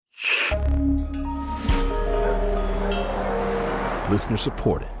Listener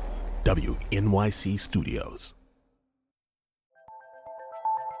supported. WNYC Studios.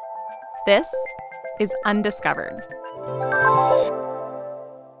 This is Undiscovered.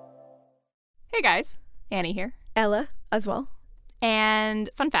 Hey guys, Annie here. Ella as well. And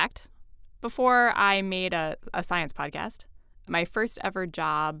fun fact, before I made a science podcast, my first ever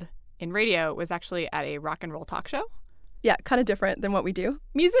job in radio was actually at a rock and roll talk show. Yeah, kind of different than what we do.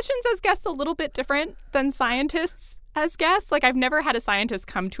 Musicians as guests, a little bit different than scientists as guests. Like, I've never had a scientist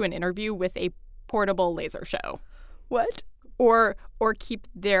come to an interview with a portable laser show. What? Or keep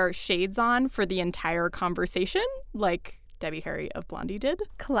their shades on for the entire conversation, like Debbie Harry of Blondie did.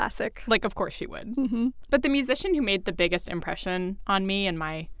 Classic. Like, of course she would. Mm-hmm. But the musician who made the biggest impression on me in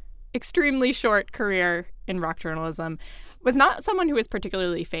my extremely short career in rock journalism was not someone who was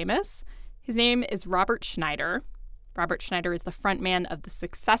particularly famous. His name is Robert Schneider. Robert Schneider is the frontman of the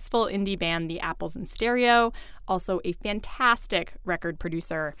successful indie band The Apples in Stereo, also a fantastic record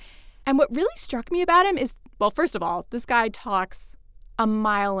producer. And what really struck me about him is, well, first of all, this guy talks a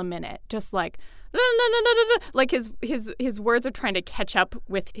mile a minute, just like his words are trying to catch up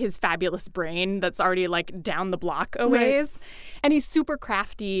with his fabulous brain that's already like down the block a ways. Right. And he's super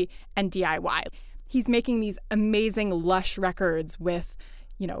crafty and DIY. He's making these amazing lush records with,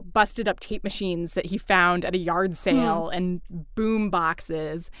 you know, busted up tape machines that he found at a yard sale and boom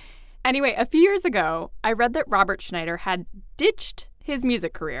boxes. Anyway, a few years ago, I read that Robert Schneider had ditched his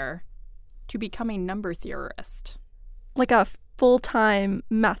music career to become a number theorist. Like a full-time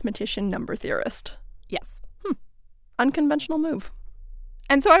mathematician number theorist. Yes. Unconventional move.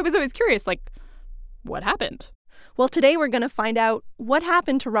 And so I was always curious, like, what happened? Well, today we're going to find out what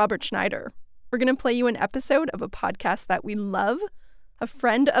happened to Robert Schneider. We're going to play you an episode of a podcast that we love. A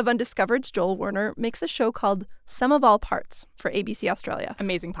friend of Undiscovered's, Joel Werner, makes a show called Sum of All Parts for ABC Australia.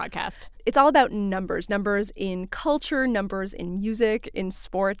 Amazing podcast. It's all about numbers in culture, numbers in music, in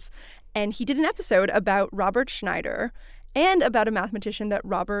sports. And he did an episode about Robert Schneider and about a mathematician that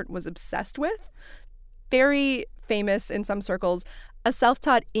Robert was obsessed with. Very famous in some circles, a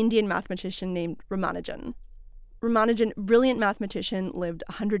self-taught Indian mathematician named Ramanujan. Ramanujan, brilliant mathematician, lived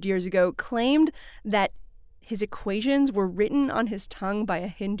 100 years ago, claimed that his equations were written on his tongue by a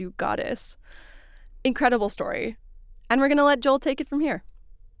Hindu goddess. Incredible story. And we're going to let Joel take it from here.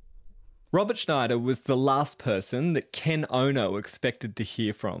 Robert Schneider was the last person that Ken Ono expected to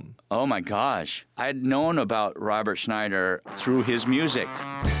hear from. Oh my gosh. I'd known about Robert Schneider through his music.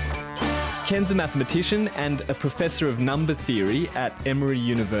 Ken's a mathematician and a professor of number theory at Emory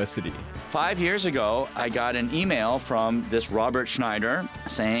University. 5 years ago, I got an email from this Robert Schneider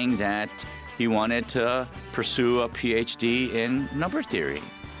saying that he wanted to pursue a PhD in number theory,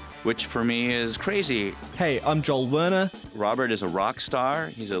 which for me is crazy. Hey, I'm Joel Werner. Robert is a rock star.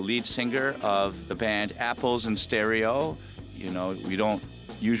 He's a lead singer of the band Apples in Stereo. You know, we don't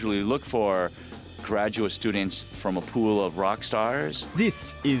usually look for graduate students from a pool of rock stars.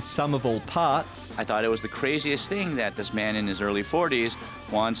 This is Sum of All Parts. I thought it was the craziest thing that this man in his early 40s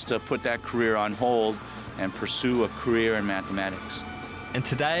wants to put that career on hold and pursue a career in mathematics. And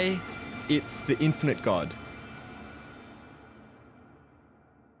today, it's the infinite God.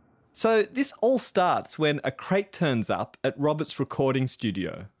 So this all starts when a crate turns up at Robert's recording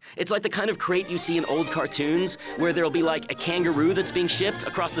studio. It's like the kind of crate you see in old cartoons where there'll be like a kangaroo that's being shipped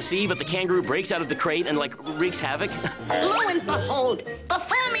across the sea, but the kangaroo breaks out of the crate and like wreaks havoc. Lo and behold,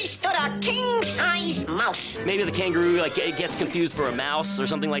 before me stood a king-size mouse. Maybe the kangaroo like gets confused for a mouse or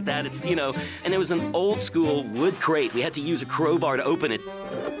something like that. It's, you know, and it was an old school wood crate. We had to use a crowbar to open it.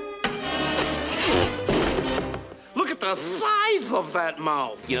 The size of that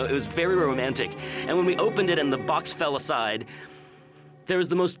mouth. You know, it was very romantic. And when we opened it and the box fell aside, there was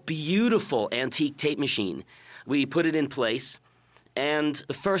the most beautiful antique tape machine. We put it in place, and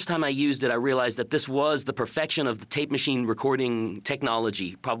the first time I used it, I realized that this was the perfection of the tape machine recording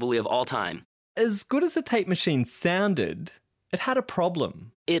technology, probably of all time. As good as a tape machine sounded, it had a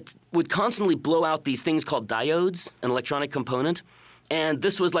problem. It would constantly blow out these things called diodes, an electronic component. And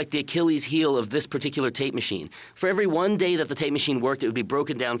this was like the Achilles heel of this particular tape machine. For every one day that the tape machine worked, it would be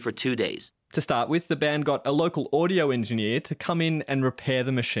broken down for 2 days. To start with, the band got a local audio engineer to come in and repair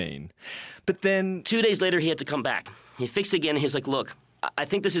the machine. But then 2 days later, he had to come back. He fixed it again, and he's like, look, I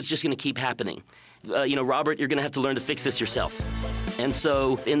think this is just going to keep happening. Robert, you're going to have to learn to fix this yourself. And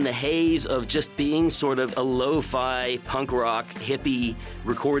so in the haze of just being sort of a lo-fi, punk rock, hippie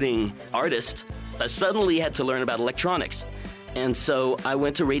recording artist, I suddenly had to learn about electronics. And so I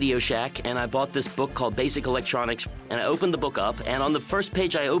went to Radio Shack and I bought this book called Basic Electronics, and I opened the book up, and on the first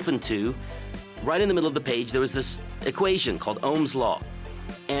page I opened to, right in the middle of the page, there was this equation called Ohm's Law.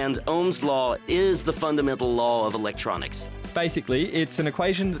 And Ohm's Law is the fundamental law of electronics. Basically, it's an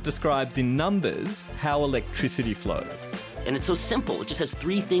equation that describes in numbers how electricity flows. And it's so simple. It just has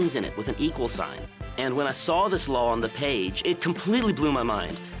 3 things in it with an equal sign. And when I saw this law on the page, it completely blew my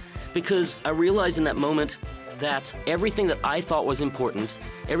mind, because I realized in that moment that everything that I thought was important,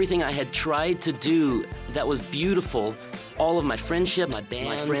 everything I had tried to do that was beautiful, all of my friendships, my band,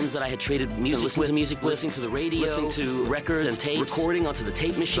 my friends that I had traded music with, listening to the radio, listening to records and tapes, recording onto the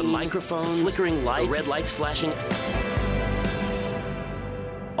tape machine, the microphones, the flickering lights, the red lights flashing.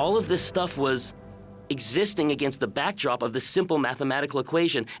 All of this stuff was existing against the backdrop of this simple mathematical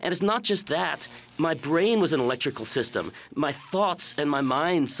equation. And it's not just that. My brain was an electrical system. My thoughts and my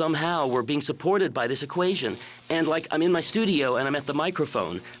mind somehow were being supported by this equation. And like I'm in my studio and I'm at the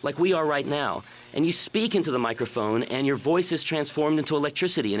microphone, like we are right now. And you speak into the microphone and your voice is transformed into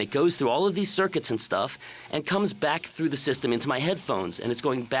electricity, and it goes through all of these circuits and stuff and comes back through the system into my headphones, and it's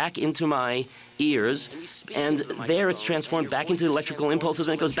going back into my ears, and there it's transformed back into electrical impulses,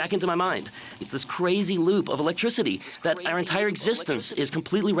 and it goes back into my mind. It's this crazy loop of electricity that our entire existence is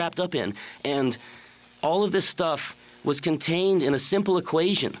completely wrapped up in. And all of this stuff was contained in a simple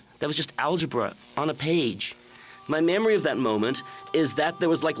equation that was just algebra on a page. My memory of that moment is that there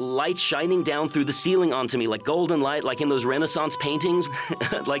was like light shining down through the ceiling onto me, like golden light, like in those Renaissance paintings.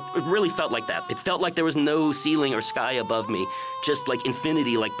 Like, it really felt like that. It felt like there was no ceiling or sky above me, just like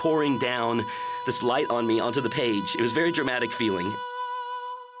infinity, like pouring down this light on me onto the page. It was a very dramatic feeling.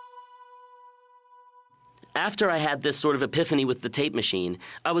 After I had this sort of epiphany with the tape machine,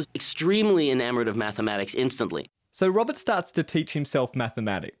 I was extremely enamored of mathematics instantly. So Robert starts to teach himself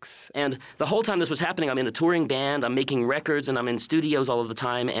mathematics. And the whole time this was happening, I'm in a touring band, I'm making records, and I'm in studios all of the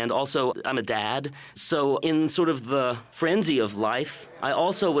time, and also I'm a dad. So in sort of the frenzy of life, I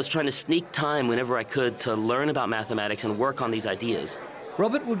also was trying to sneak time whenever I could to learn about mathematics and work on these ideas.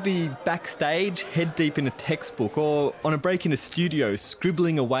 Robert would be backstage, head deep in a textbook, or on a break in a studio,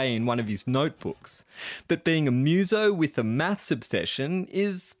 scribbling away in one of his notebooks. But being a muso with a maths obsession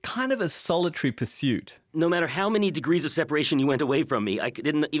is kind of a solitary pursuit. No matter how many degrees of separation you went away from me, I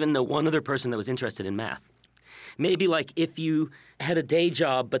didn't even know one other person that was interested in math. Maybe like if you had a day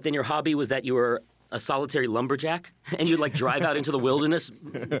job, but then your hobby was that you were a solitary lumberjack, and you'd like drive out into the wilderness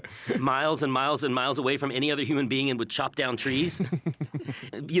miles and miles and miles away from any other human being and would chop down trees.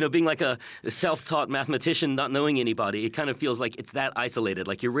 You know, being like a self-taught mathematician, not knowing anybody, it kind of feels like it's that isolated,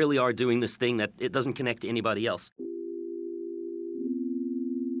 like you really are doing this thing that it doesn't connect to anybody else.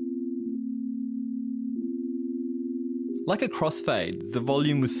 Like a crossfade, the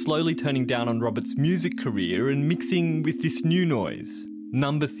volume was slowly turning down on Robert's music career and mixing with this new noise,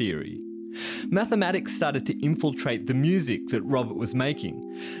 number theory. Mathematics started to infiltrate the music that Robert was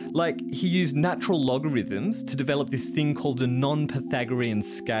making. Like, he used natural logarithms to develop this thing called a non-Pythagorean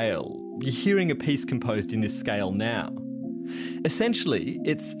scale. You're hearing a piece composed in this scale now. Essentially,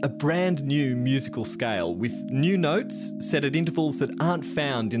 it's a brand new musical scale with new notes set at intervals that aren't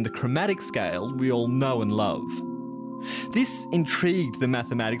found in the chromatic scale we all know and love. This intrigued the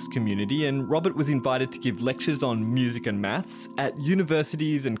mathematics community, and Robert was invited to give lectures on music and maths at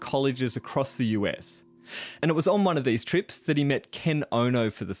universities and colleges across the US. And it was on one of these trips that he met Ken Ono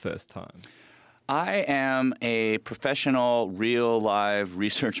for the first time. I am a professional, real, live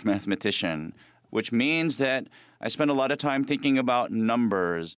research mathematician, which means that I spend a lot of time thinking about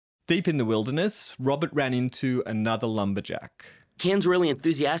numbers. Deep in the wilderness, Robert ran into another lumberjack. Ken's really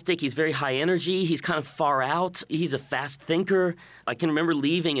enthusiastic. He's very high energy. He's kind of far out. He's a fast thinker. I can remember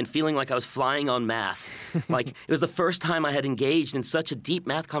leaving and feeling like I was flying on math. Like, it was the first time I had engaged in such a deep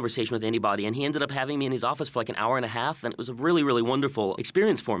math conversation with anybody, and he ended up having me in his office for like an hour and a half, and it was a really, really wonderful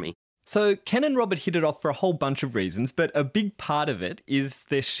experience for me. So Ken and Robert hit it off for a whole bunch of reasons, but a big part of it is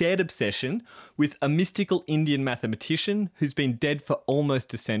their shared obsession with a mystical Indian mathematician who's been dead for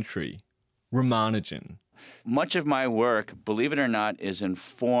almost a century, Ramanujan. Much of my work, believe it or not, is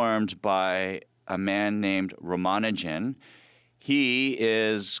informed by a man named Ramanujan. He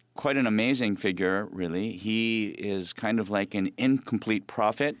is quite an amazing figure, really. He is kind of like an incomplete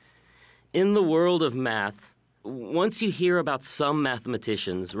prophet. In the world of math, once you hear about some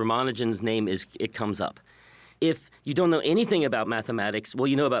mathematicians, Ramanujan's name comes up. If you don't know anything about mathematics, well,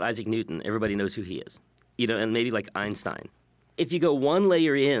 you know about Isaac Newton. Everybody knows who he is. You know, and maybe like Einstein. If you go one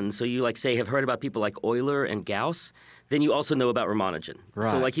layer in, so you like say have heard about people like Euler and Gauss, then you also know about Ramanujan.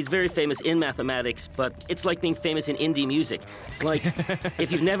 Right. So like he's very famous in mathematics, but it's like being famous in indie music. Like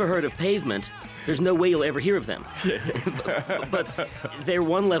if you've never heard of Pavement, there's no way you'll ever hear of them. But they're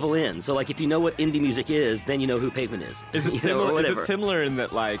one level in. So like if you know what indie music is, then you know who Pavement is. Is it similar in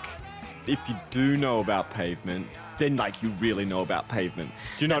that, like, if you do know about Pavement, then like you really know about pavement.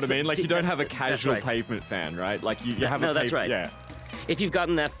 Do you know what I mean? Like you don't have a casual right. pavement fan, right? Like you have no, a that's right. Yeah. If you've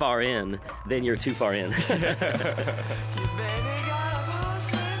gotten that far in, then you're too far in.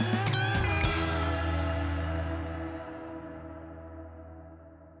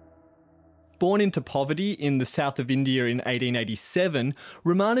 Born into poverty in the south of India in 1887,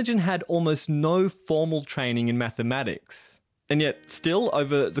 Ramanujan had almost no formal training in mathematics. And yet, still,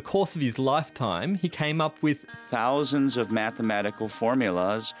 over the course of his lifetime, he came up with thousands of mathematical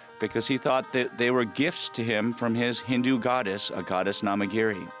formulas because he thought that they were gifts to him from his Hindu goddess, a goddess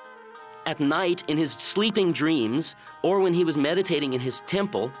Namagiri. At night, in his sleeping dreams, or when he was meditating in his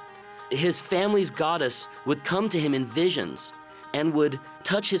temple, his family's goddess would come to him in visions and would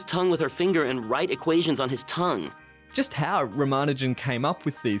touch his tongue with her finger and write equations on his tongue. Just how Ramanujan came up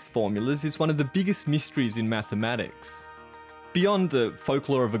with these formulas is one of the biggest mysteries in mathematics. Beyond the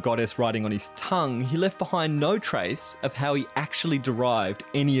folklore of a goddess writing on his tongue, he left behind no trace of how he actually derived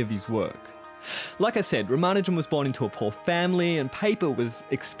any of his work. Like I said, Ramanujan was born into a poor family and paper was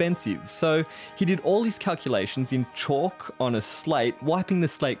expensive, so he did all his calculations in chalk on a slate, wiping the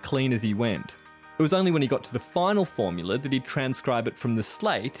slate clean as he went. It was only when he got to the final formula that he'd transcribe it from the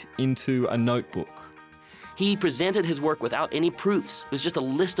slate into a notebook. He presented his work without any proofs. It was just a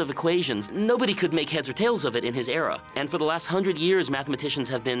list of equations. Nobody could make heads or tails of it in his era. And for the last 100 years, mathematicians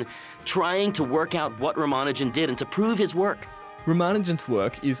have been trying to work out what Ramanujan did and to prove his work. Ramanujan's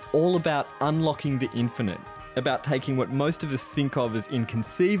work is all about unlocking the infinite, about taking what most of us think of as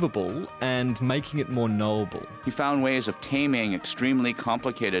inconceivable and making it more knowable. He found ways of taming extremely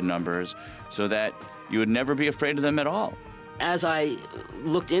complicated numbers so that you would never be afraid of them at all. As I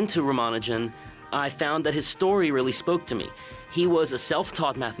looked into Ramanujan, I found that his story really spoke to me. He was a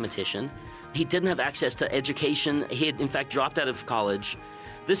self-taught mathematician. He didn't have access to education. He had, in fact, dropped out of college.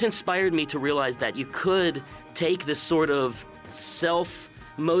 This inspired me to realize that you could take this sort of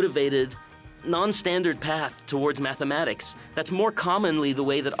self-motivated, non-standard path towards mathematics. That's more commonly the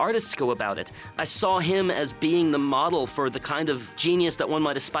way that artists go about it. I saw him as being the model for the kind of genius that one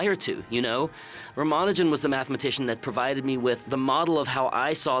might aspire to, you know? Ramanujan was the mathematician that provided me with the model of how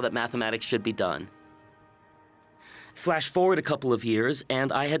I saw that mathematics should be done. Flash forward a couple of years,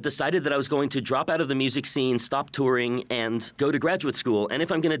 and I had decided that I was going to drop out of the music scene, stop touring, and go to graduate school. And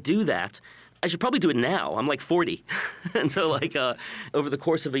if I'm going to do that, I should probably do it now. I'm like 40. And so over the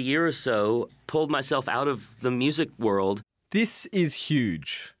course of a year or so, pulled myself out of the music world. This is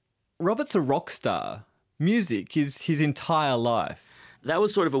huge. Robert's a rock star. Music is his entire life. That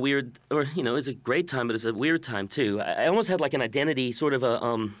was sort of a weird, or, you know, it was a great time, but it's a weird time too. I almost had like an identity, sort of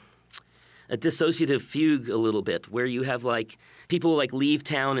a dissociative fugue a little bit, where you have like people like leave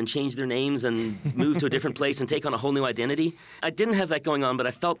town and change their names and move to a different place and take on a whole new identity. I didn't have that going on, but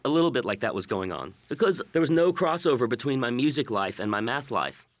I felt a little bit like that was going on because there was no crossover between my music life and my math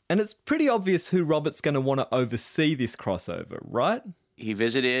life. And it's pretty obvious who Robert's going to want to oversee this crossover, right? He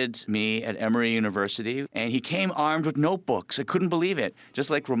visited me at Emory University, and he came armed with notebooks. I couldn't believe it. Just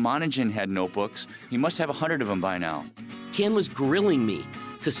like Ramanujan had notebooks, he must have 100 of them by now. Ken was grilling me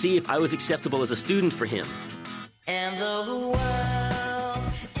to see if I was acceptable as a student for him. And the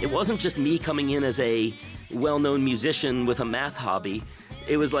world... It wasn't just me coming in as a well-known musician with a math hobby.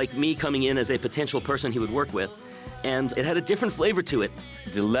 It was like me coming in as a potential person he would work with, and it had a different flavor to it.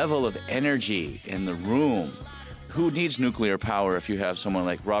 The level of energy in the room. Who needs nuclear power if you have someone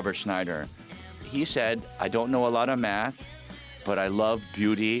like Robert Schneider? He said, I don't know a lot of math, but I love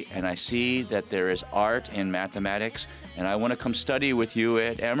beauty, and I see that there is art in mathematics, and I want to come study with you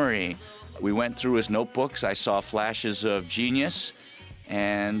at Emory. We went through his notebooks. I saw flashes of genius,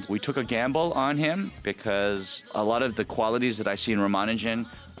 and we took a gamble on him because a lot of the qualities that I see in Ramanujan,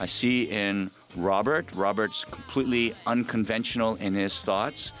 I see in Robert. Robert's completely unconventional in his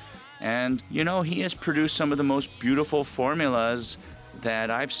thoughts. And, you know, he has produced some of the most beautiful formulas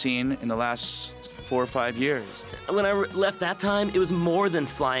that I've seen in the last 4 or 5 years. When I left that time, it was more than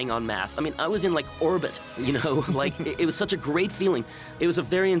flying on math. I mean, I was in like orbit, you know, like it was such a great feeling. It was a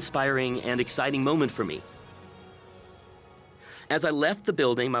very inspiring and exciting moment for me. As I left the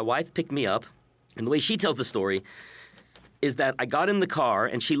building, my wife picked me up, and the way she tells the story is that I got in the car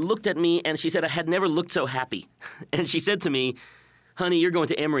and she looked at me and she said I had never looked so happy. And she said to me, honey, you're going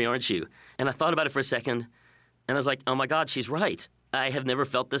to Emory, aren't you? And I thought about it for a second, and I was like, oh my God, she's right. I have never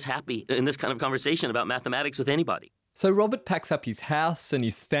felt this happy in this kind of conversation about mathematics with anybody. So Robert packs up his house and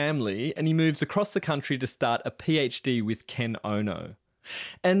his family, and he moves across the country to start a PhD with Ken Ono.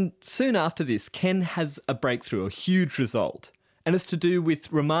 And soon after this, Ken has a breakthrough, a huge result. And it's to do with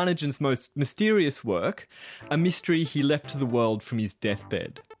Ramanujan's most mysterious work, a mystery he left to the world from his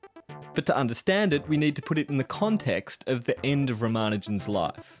deathbed. But to understand it, we need to put it in the context of the end of Ramanujan's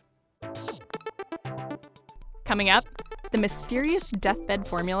life. Coming up, the mysterious deathbed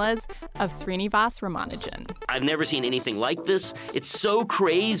formulas of Srinivas Ramanujan. I've never seen anything like this. It's so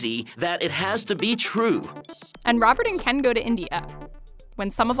crazy that it has to be true. And Robert and Ken go to India when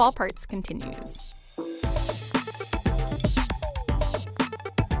Sum of All Parts continues.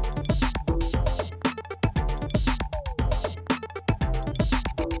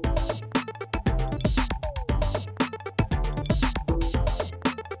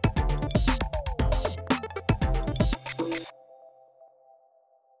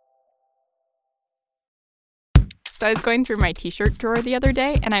 So I was going through my t-shirt drawer the other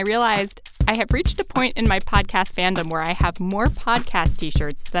day, and I realized I have reached a point in my podcast fandom where I have more podcast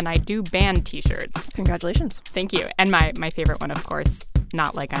t-shirts than I do band t-shirts. Congratulations. Thank you. And my favorite one, of course,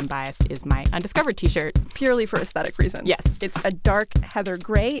 not like I'm biased, is my Undiscovered t-shirt. Purely for aesthetic reasons. Yes. It's a dark heather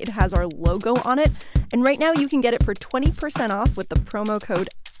gray. It has our logo on it. And right now you can get it for 20% off with the promo code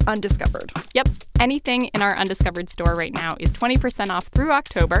Undiscovered. Yep. Anything in our Undiscovered store right now is 20% off through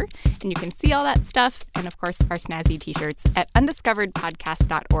October. And you can see all that stuff and, of course, our snazzy t-shirts at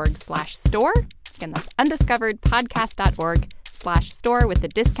undiscoveredpodcast.org/store. Again, that's undiscoveredpodcast.org/store with the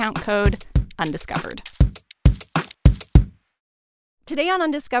discount code Undiscovered. Today on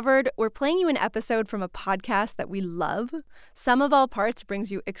Undiscovered, we're playing you an episode from a podcast that we love. Sum of All Parts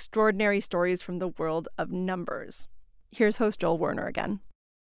brings you extraordinary stories from the world of numbers. Here's host Joel Werner again.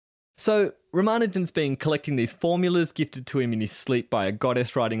 So, Ramanujan's been collecting these formulas gifted to him in his sleep by a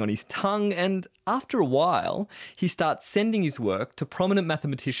goddess writing on his tongue, and after a while, he starts sending his work to prominent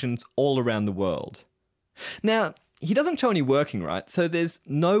mathematicians all around the world. Now, he doesn't show any working, right? So there's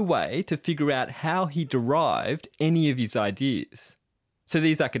no way to figure out how he derived any of his ideas. So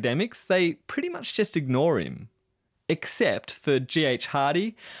these academics, they pretty much just ignore him. Except for G.H.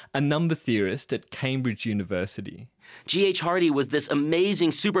 Hardy, a number theorist at Cambridge University. G.H. Hardy was this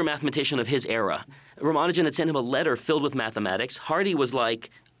amazing super mathematician of his era. Ramanujan had sent him a letter filled with mathematics. Hardy was like,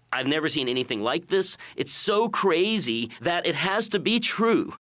 I've never seen anything like this. It's so crazy that it has to be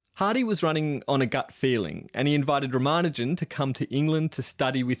true. Hardy was running on a gut feeling, and he invited Ramanujan to come to England to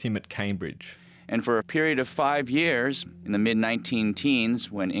study with him at Cambridge. And for a period of 5 years, in the mid-19-teens,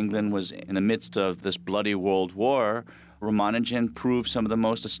 when England was in the midst of this bloody world war, Ramanujan proved some of the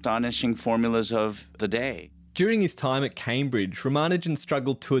most astonishing formulas of the day. During his time at Cambridge, Ramanujan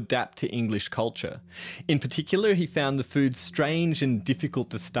struggled to adapt to English culture. In particular, he found the food strange and difficult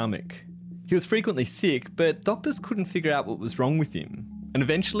to stomach. He was frequently sick, but doctors couldn't figure out what was wrong with him. And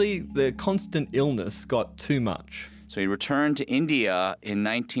eventually, the constant illness got too much. So he returned to India in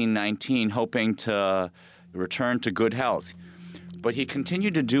 1919, hoping to return to good health. But he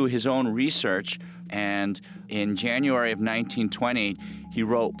continued to do his own research, and in January of 1920, he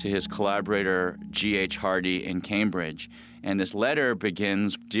wrote to his collaborator, G.H. Hardy in Cambridge. And this letter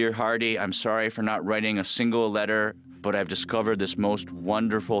begins, "Dear Hardy, I'm sorry for not writing a single letter, but I've discovered this most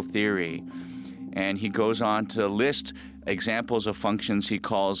wonderful theory." And he goes on to list examples of functions he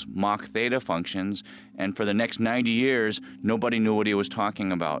calls Mach theta functions, and for the next 90 years, nobody knew what he was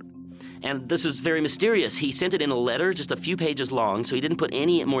talking about. And this is very mysterious. He sent it in a letter just a few pages long, so he didn't put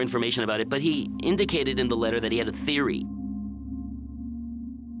any more information about it, but he indicated in the letter that he had a theory.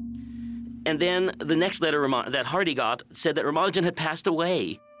 And then the next letter that Hardy got said that Ramanujan had passed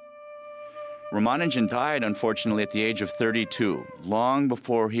away. Ramanujan died, unfortunately, at the age of 32, long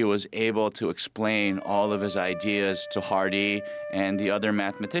before he was able to explain all of his ideas to Hardy and the other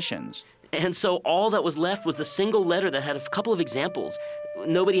mathematicians. And so all that was left was the single letter that had a couple of examples.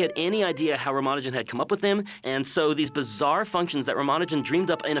 Nobody had any idea how Ramanujan had come up with them, and so these bizarre functions that Ramanujan dreamed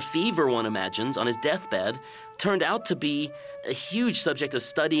up in a fever, one imagines, on his deathbed, turned out to be a huge subject of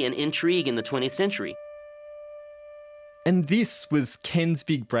study and intrigue in the 20th century. And this was Ken's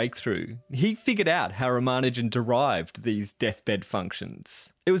big breakthrough. He figured out how Ramanujan derived these deathbed functions.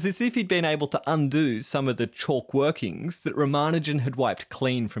 It was as if he'd been able to undo some of the chalk workings that Ramanujan had wiped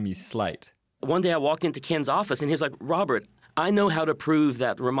clean from his slate. One day I walked into Ken's office and he was like, "Robert, I know how to prove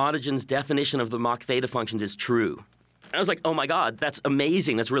that Ramanujan's definition of the Mach theta functions is true." I was like, oh my God, that's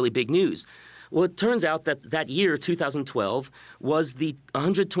amazing. That's really big news. Well, it turns out that that year, 2012, was the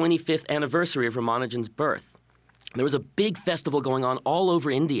 125th anniversary of Ramanujan's birth. There was a big festival going on all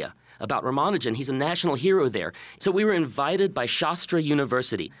over India about Ramanujan. He's a national hero there. So we were invited by Shastra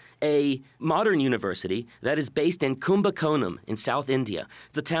University, a modern university that is based in Kumbakonam in South India,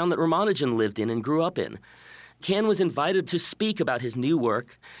 the town that Ramanujan lived in and grew up in. Ken was invited to speak about his new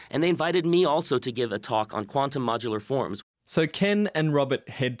work, and they invited me also to give a talk on quantum modular forms. So Ken and Robert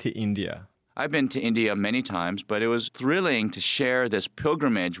head to India. I've been to India many times, but it was thrilling to share this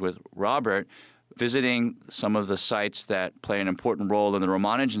pilgrimage with Robert, visiting some of the sites that play an important role in the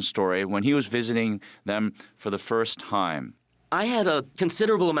Ramanujan story when he was visiting them for the first time. I had a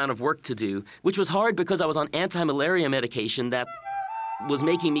considerable amount of work to do, which was hard because I was on anti-malaria medication that was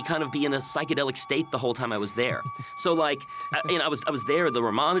making me kind of be in a psychedelic state the whole time I was there. So, like, I was there, the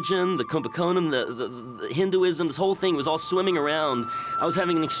Ramanujan, the Kumbhakonam, the Hinduism, this whole thing was all swimming around. I was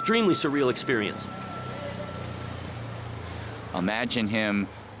having an extremely surreal experience. Imagine him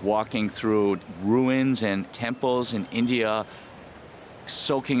walking through ruins and temples in India,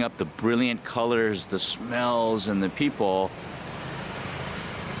 soaking up the brilliant colors, the smells, and the people.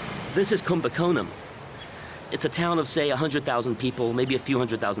 This is Kumbhakonam. It's a town of, say, 100,000 people, maybe a few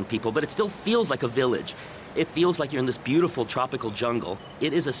 100,000 people, but it still feels like a village. It feels like you're in this beautiful tropical jungle.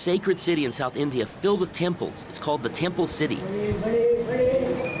 It is a sacred city in South India filled with temples. It's called the Temple City.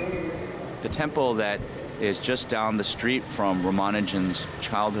 The temple that is just down the street from Ramanujan's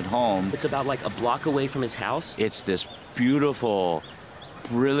childhood home. It's about like a block away from his house. It's this beautiful,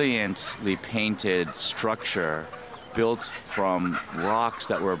 brilliantly painted structure built from rocks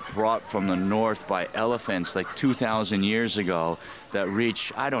that were brought from the north by elephants like 2,000 years ago that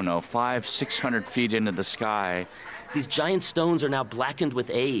reach, 500-600 feet into the sky. These giant stones are now blackened with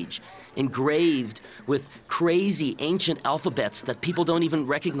age, engraved with crazy ancient alphabets that people don't even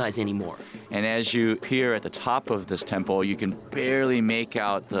recognize anymore. And as you peer at the top of this temple, you can barely make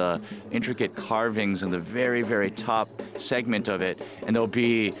out the intricate carvings in the very, very top segment of it, and there'll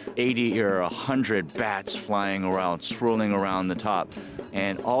be 80 or 100 bats flying around, swirling around the top.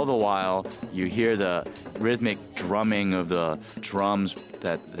 And all the while, you hear the rhythmic drumming of the drums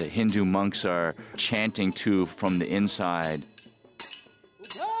that the Hindu monks are chanting to from the inside.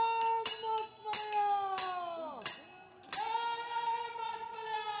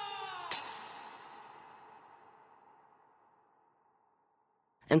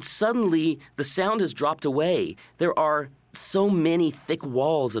 And suddenly, the sound has dropped away. There are so many thick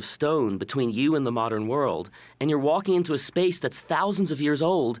walls of stone between you and the modern world, and you're walking into a space that's thousands of years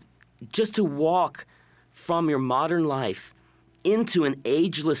old. Just to walk from your modern life into an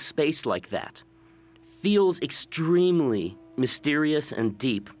ageless space like that feels extremely mysterious and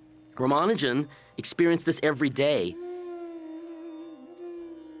deep. Ramanujan experienced this every day.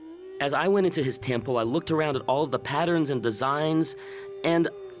 As I went into his temple, I looked around at all of the patterns and designs, and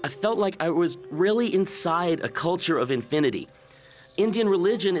I felt like I was really inside a culture of infinity. Indian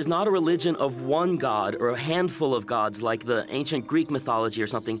religion is not a religion of one god or a handful of gods like the ancient Greek mythology or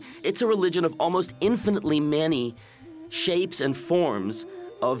something. It's a religion of almost infinitely many shapes and forms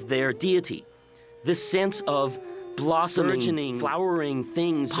of their deity. This sense of blossoming, burgeoning, flowering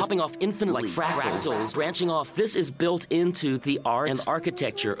things popping off infinitely, like fractals, branching off. This is built into the art and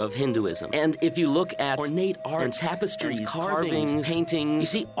architecture of Hinduism. And if you look at ornate art and tapestries, and carvings, paintings, you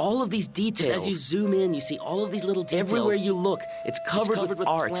see all of these details. As you zoom in, you see all of these little details. Everywhere you look, it's covered with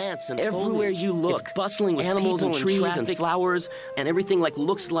art. Plants and everywhere foliage. You look, it's bustling with animals and trees and flowers, and everything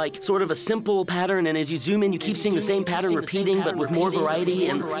looks like sort of a simple pattern. And as you zoom in, you keep seeing the same pattern repeating, but with more variety.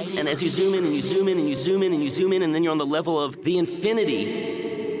 And as you zoom in and you zoom in and you zoom in and you zoom in, and then you're on the level of the infinity,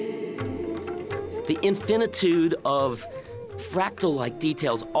 the infinitude of fractal-like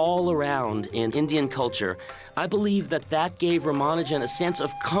details all around in Indian culture. I believe that gave Ramanujan a sense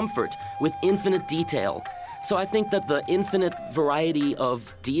of comfort with infinite detail. So I think that the infinite variety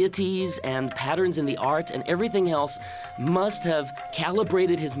of deities and patterns in the art and everything else must have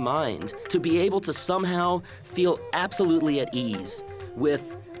calibrated his mind to be able to somehow feel absolutely at ease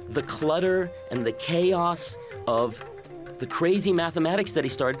with the clutter and the chaos of the crazy mathematics that he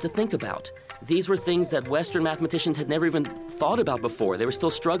started to think about. These were things that Western mathematicians had never even thought about before. They were still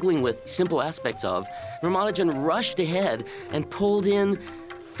struggling with simple aspects of. Ramanujan rushed ahead and pulled in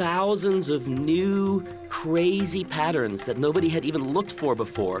thousands of new, crazy patterns that nobody had even looked for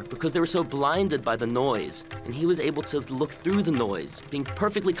before because they were so blinded by the noise. And he was able to look through the noise, being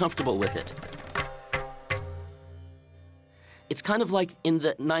perfectly comfortable with it. It's kind of like in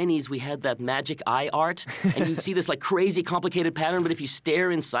the 90s we had that magic eye art, and you see this crazy complicated pattern, but if you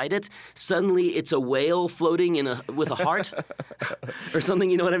stare inside it, suddenly it's a whale floating with a heart or something,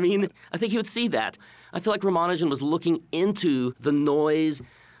 you know what I mean? I think he would see that. I feel like Ramanujan was looking into the noise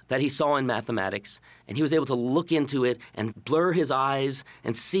that he saw in mathematics, and he was able to look into it and blur his eyes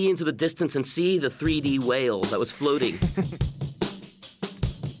and see into the distance and see the 3D whale that was floating.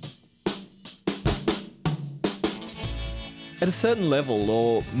 At a certain level,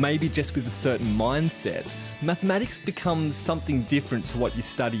 or maybe just with a certain mindset, mathematics becomes something different to what you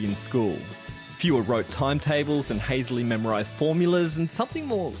study in school. Fewer rote timetables and hazily memorised formulas, and something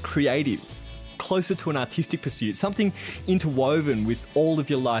more creative. closer to an artistic pursuit, something interwoven with all of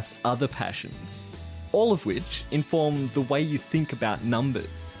your life's other passions, all of which inform the way you think about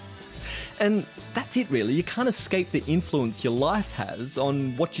numbers. And that's it really, you can't escape the influence your life has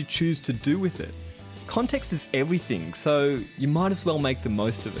on what you choose to do with it. Context is everything, so you might as well make the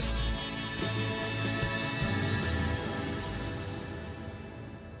most of it.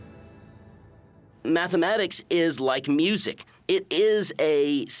 Mathematics is like music. It is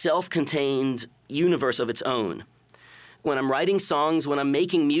a self-contained universe of its own. When I'm writing songs, when I'm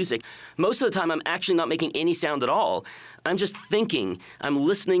making music, most of the time I'm actually not making any sound at all. I'm just thinking. I'm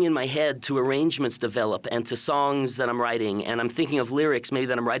listening in my head to arrangements develop and to songs that I'm writing, and I'm thinking of lyrics maybe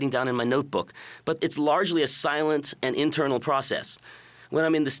that I'm writing down in my notebook. But it's largely a silent and internal process. When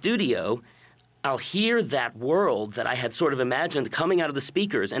I'm in the studio, I'll hear that world that I had sort of imagined coming out of the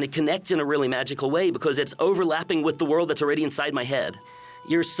speakers, and it connects in a really magical way because it's overlapping with the world that's already inside my head.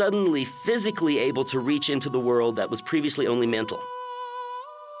 You're suddenly physically able to reach into the world that was previously only mental.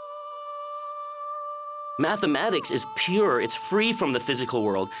 Mathematics is pure. It's free from the physical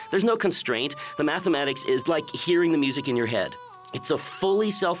world. There's no constraint. The mathematics is like hearing the music in your head. It's a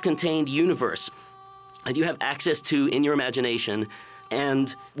fully self-contained universe that you have access to in your imagination,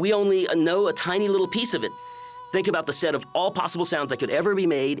 and we only know a tiny little piece of it. Think about the set of all possible sounds that could ever be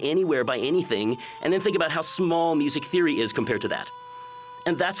made anywhere by anything, and then think about how small music theory is compared to that.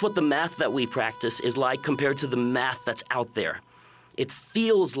 And that's what the math that we practice is like compared to the math that's out there. It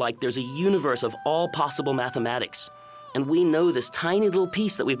feels like there's a universe of all possible mathematics. And we know this tiny little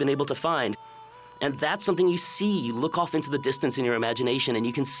piece that we've been able to find. And that's something you see. You look off into the distance in your imagination and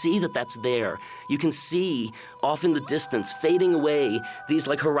you can see that that's there. You can see off in the distance, fading away, these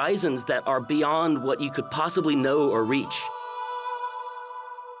like horizons that are beyond what you could possibly know or reach.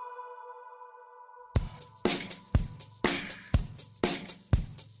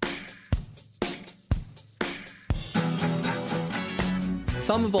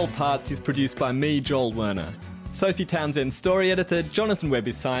 Sum of All Parts is produced by me, Joel Werner. Sophie Townsend, story editor, Jonathan Webb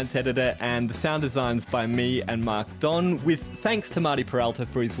is science editor, and the sound design's by me and Mark Don, with thanks to Marty Peralta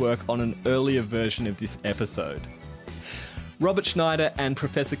for his work on an earlier version of this episode. Robert Schneider and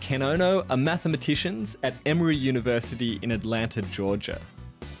Professor Ken Ono are mathematicians at Emory University in Atlanta, Georgia.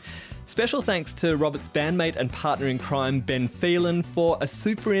 Special thanks to Robert's bandmate and partner in crime, Ben Phelan, for a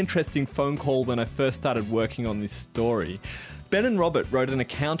super interesting phone call when I first started working on this story. Ben and Robert wrote an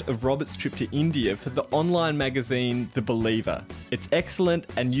account of Robert's trip to India for the online magazine The Believer. It's excellent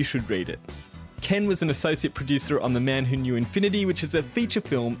and you should read it. Ken was an associate producer on The Man Who Knew Infinity, which is a feature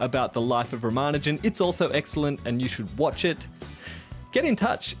film about the life of Ramanujan. It's also excellent and you should watch it. Get in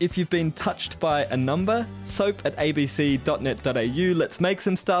touch if you've been touched by a number. soap@abc.net.au. Let's make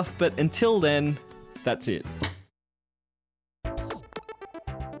some stuff, but until then, that's it.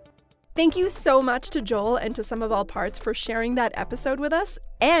 Thank you so much to Joel and to Sum of All Parts for sharing that episode with us.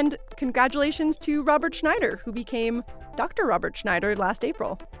 And congratulations to Robert Schneider, who became Dr. Robert Schneider last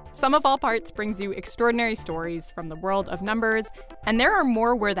April. Sum of All Parts brings you extraordinary stories from the world of numbers, and there are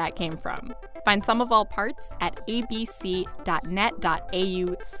more where that came from. Find Sum of All Parts at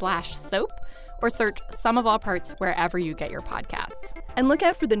abc.net.au/soap or search Sum of All Parts wherever you get your podcasts. And look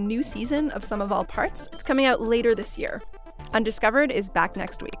out for the new season of Sum of All Parts. It's coming out later this year. Undiscovered is back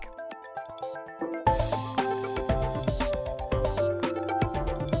next week.